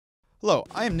Hello,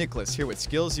 I am Nicholas here with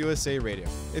SkillsUSA Radio.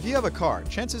 If you have a car,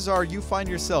 chances are you find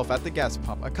yourself at the gas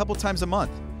pump a couple times a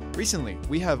month. Recently,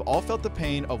 we have all felt the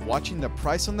pain of watching the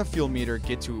price on the fuel meter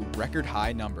get to record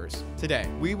high numbers. Today,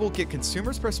 we will get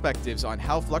consumers' perspectives on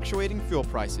how fluctuating fuel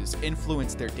prices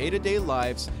influence their day-to-day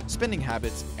lives, spending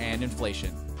habits, and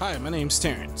inflation. Hi, my name's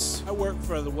Terrence. I work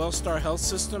for the Wellstar Health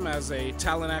System as a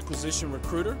talent acquisition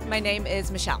recruiter. My name is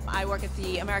Michelle. I work at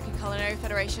the American Culinary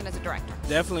Federation as a director.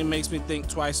 Definitely makes me think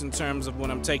twice in terms of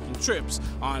when I'm taking trips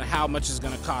on how much it's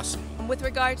going to cost me. With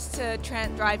regards to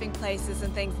driving places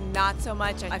and things, not so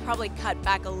much. I probably cut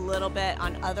back a little bit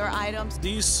on other items.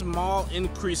 These small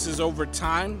increases over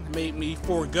time made me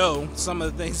forego some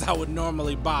of the things I would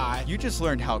normally buy. You just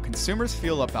learned how consumers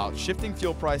feel about shifting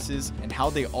fuel prices and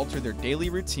how they alter their daily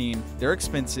routine, their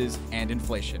expenses, and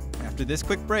inflation. After this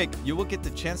quick break, you will get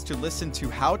the chance to listen to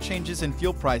how changes in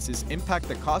fuel prices impact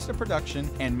the cost of production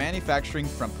and manufacturing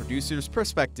from producers'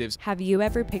 perspectives. Have you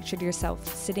ever pictured yourself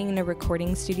sitting in a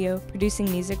recording studio, producing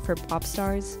music for pop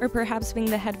stars, or perhaps being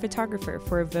the head photographer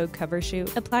for a Vogue cover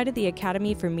shoot? Apply to the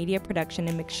Academy for Media Production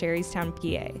in McSherrystown,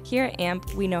 PA. Here at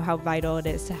AMP, we know how vital it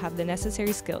is to have the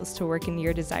necessary skills to work in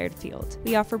your desired field.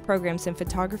 We offer programs in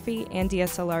photography and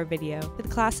DSLR video, with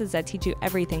classes that teach you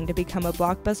everything to become a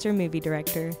blockbuster movie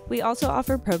director. We also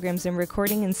offer programs in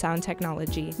recording and sound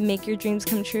technology. Make your dreams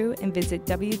come true and visit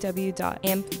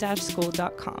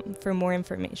www.amp-school.com for more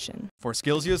information. For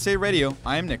SkillsUSA Radio,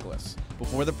 I am Nicholas.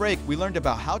 Before the break, we learned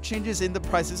about how changes in the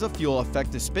prices of fuel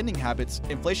affect the spending habits,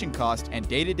 inflation costs, and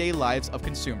day-to-day lives of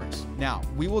consumers. Now,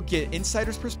 we will get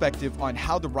insiders' perspective on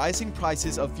how the rising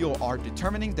prices of fuel are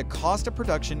determining the cost of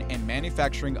production and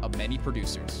manufacturing of many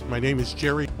producers. My name is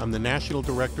Jerry. I'm the National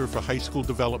Director for High School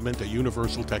Development at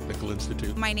Universal Technical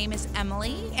Institute. My name is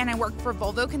Emily, and I work for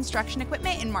Volvo Construction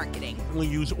Equipment in marketing. We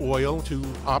use oil to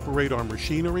operate our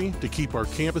machinery, to keep our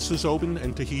campuses open,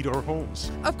 and to heat our homes.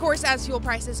 Of course, as fuel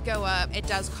prices go up, it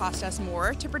does cost us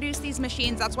more to produce these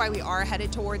machines. That's why we are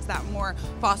headed towards that more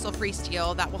fossil-free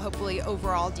steel that will hopefully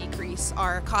overall decrease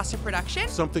our cost of production. If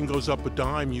something goes up a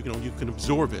dime, you can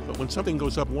absorb it. But when something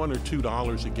goes up $1 or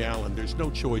 $2 a gallon, there's no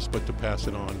choice but to pass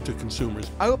it on to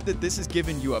consumers. I hope that this has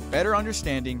given you a better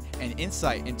understanding and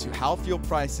insight into how fuel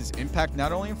prices impact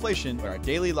not only inflation, but our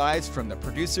daily lives from the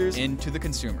producers into the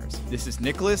consumers. This is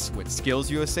Nicholas with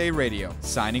SkillsUSA Radio,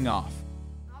 signing off.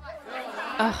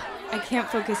 Ugh, I can't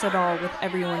focus at all with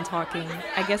everyone talking.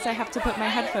 I guess I have to put my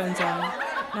headphones on.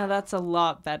 Now that's a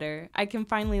lot better. I can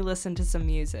finally listen to some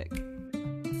music.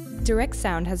 Direct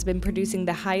Sound has been producing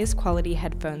the highest quality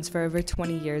headphones for over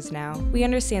 20 years now. We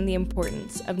understand the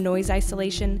importance of noise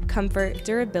isolation, comfort,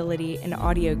 durability, and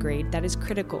audio grade that is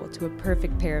critical to a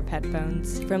perfect pair of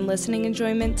headphones. From listening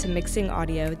enjoyment to mixing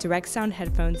audio, Direct Sound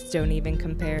headphones don't even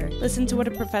compare. Listen to what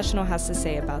a professional has to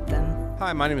say about them.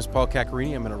 Hi, my name is Paul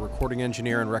Cacarini. I'm a recording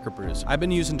engineer and record producer. I've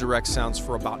been using Direct Sounds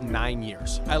for about 9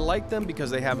 years. I like them because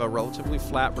they have a relatively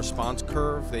flat response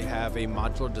curve. They have a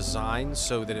modular design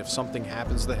so that if something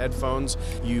happens to the headphones,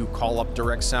 you call up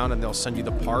Direct Sound and they'll send you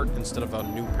the part instead of a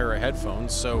new pair of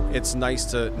headphones. So it's nice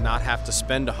to not have to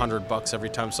spend $100 every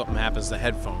time something happens to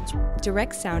headphones.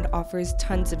 Direct Sound offers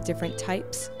tons of different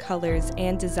types, colors,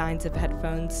 and designs of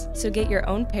headphones. So get your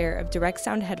own pair of Direct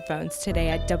Sound headphones today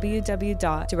at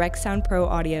www.directsoundproaudio.com.